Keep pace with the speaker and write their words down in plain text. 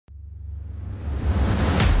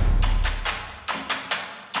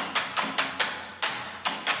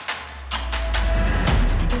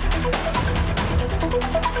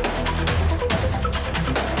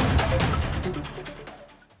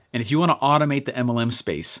if you want to automate the MLM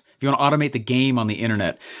space, if you want to automate the game on the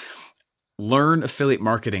internet, learn affiliate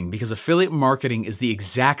marketing, because affiliate marketing is the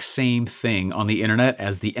exact same thing on the internet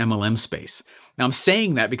as the MLM space. Now, I'm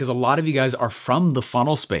saying that because a lot of you guys are from the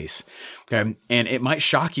funnel space, okay? And it might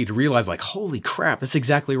shock you to realize, like, holy crap, that's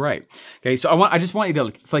exactly right. Okay, so I just want you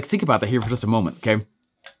to like think about that here for just a moment, okay?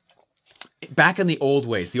 Back in the old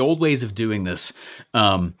ways of doing this,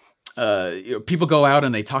 people go out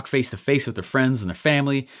and they talk face to face with their friends and their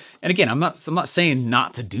family. And again, I'm not saying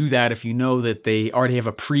not to do that if you know that they already have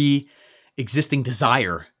a pre-existing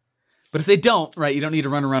desire. But if they don't, right, you don't need to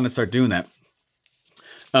run around and start doing that.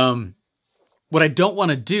 What I don't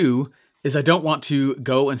want to do is I don't want to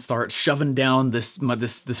go and start shoving down this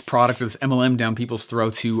product or this MLM down people's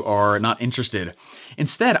throats who are not interested.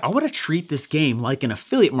 Instead, I want to treat this game like an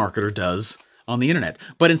affiliate marketer does on the internet.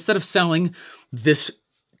 But instead of selling this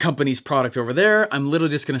company's product over there, I'm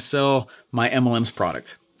literally just going to sell my MLM's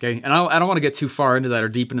product. Okay, and I don't want to get too far into that or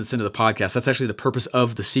deep into the podcast. That's actually the purpose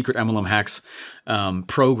of the Secret MLM Hacks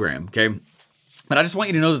program. Okay. But I just want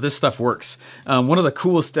you to know that this stuff works. One of the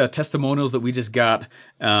coolest testimonials that we just got,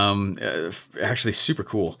 actually super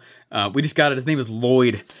cool. We just got it. His name is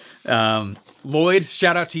Lloyd. Lloyd,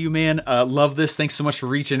 shout out to you, man. Love this. Thanks so much for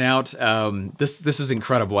reaching out. This is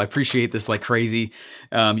incredible. I appreciate this like crazy.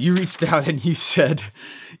 You reached out and you said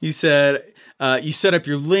you set up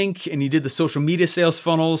your link and you did the social media sales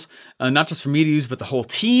funnels, not just for me to use, but the whole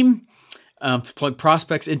team. To plug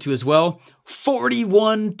prospects into as well.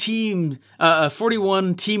 41 team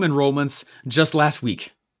enrollments just last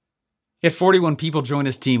week. He had 41 people join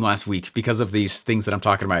his team last week because of these things that I'm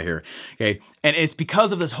talking about here. Okay, and it's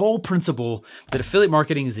because of this whole principle that affiliate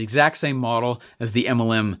marketing is the exact same model as the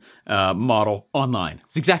MLM model online.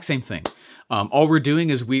 It's the exact same thing. All we're doing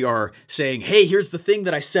is we are saying, hey, here's the thing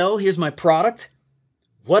that I sell. Here's my product.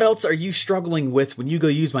 What else are you struggling with when you go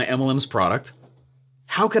use my MLM's product?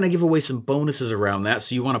 How can I give away some bonuses around that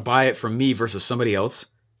so you want to buy it from me versus somebody else?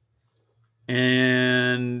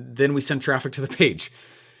 And then we send traffic to the page.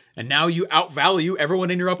 And now you outvalue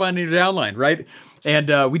everyone in your upline and your downline, right?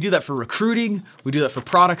 And we do that for recruiting. We do that for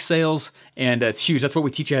product sales. And it's huge. That's what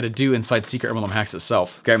we teach you how to do inside Secret MLM Hacks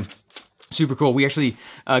itself, okay? Super cool. We actually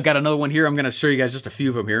got another one here. I'm going to show you guys just a few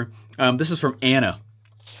of them here. This is from Anna.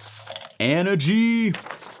 Anna G.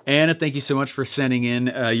 Anna, thank you so much for sending in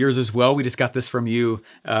yours as well. We just got this from you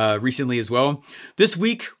recently as well. This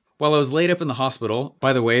week, while I was laid up in the hospital,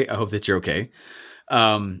 by the way, I hope that you're okay.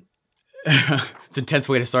 It's an intense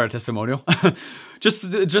way to start a testimonial. Just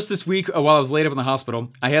this week, while I was laid up in the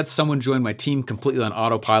hospital, I had someone join my team completely on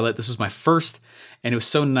autopilot. This was my first, and it was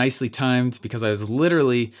so nicely timed because I was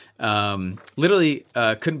literally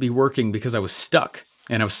couldn't be working because I was stuck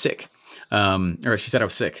and I was sick. Or she said I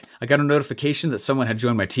was sick. I got a notification that someone had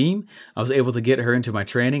joined my team. I was able to get her into my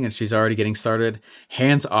training and she's already getting started.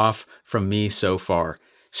 Hands off from me so far.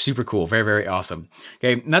 Super cool. Very, very awesome.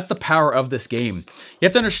 Okay. And that's the power of this game. You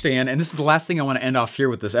have to understand, and this is the last thing I want to end off here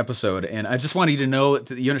with this episode. And I just want you to know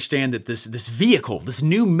that you understand that this vehicle, this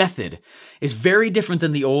new method is very different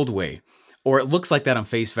than the old way. Or it looks like that on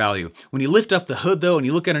face value. When you lift up the hood though, and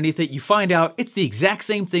you look underneath it, you find out it's the exact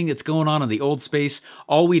same thing that's going on in the old space.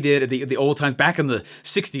 All we did at the old times, back in the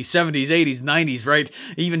 60s, 70s, 80s, 90s, right?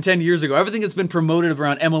 Even 10 years ago, everything that's been promoted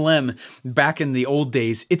around MLM back in the old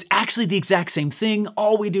days, it's actually the exact same thing.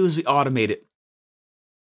 All we do is we automate it.